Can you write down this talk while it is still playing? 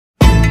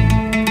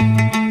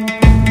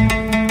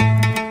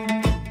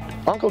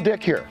Uncle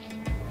Dick here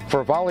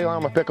for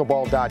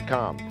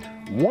Volleyllamapickleball.com.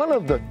 One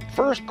of the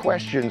first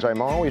questions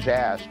I'm always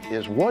asked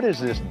is, what is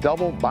this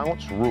double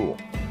bounce rule?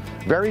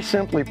 Very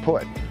simply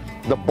put,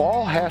 the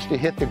ball has to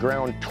hit the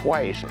ground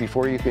twice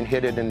before you can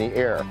hit it in the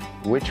air,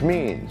 which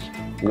means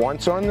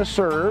once on the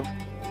serve,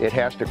 it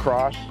has to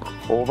cross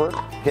over,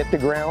 hit the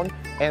ground,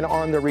 and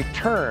on the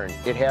return,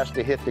 it has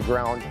to hit the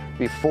ground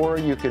before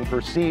you can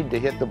proceed to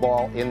hit the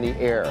ball in the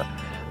air.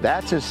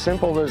 That's as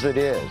simple as it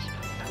is.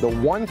 The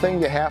one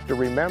thing you have to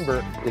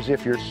remember is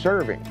if you're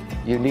serving,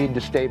 you need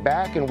to stay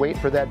back and wait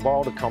for that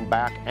ball to come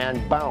back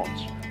and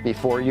bounce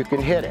before you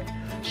can hit it.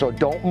 So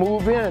don't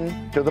move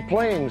in to the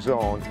playing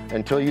zone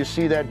until you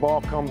see that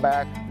ball come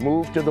back,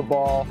 move to the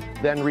ball,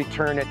 then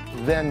return it,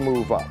 then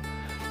move up.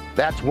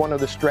 That's one of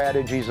the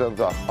strategies of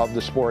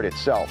the sport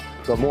itself.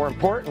 But more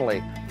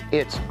importantly,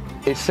 it's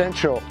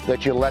essential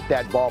that you let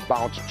that ball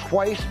bounce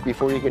twice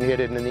before you can hit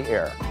it in the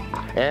air.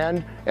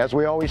 And as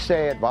we always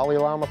say at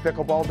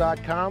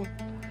Volleyllamapickleball.com,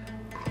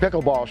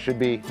 pickleball should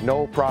be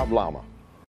no-prob-llama.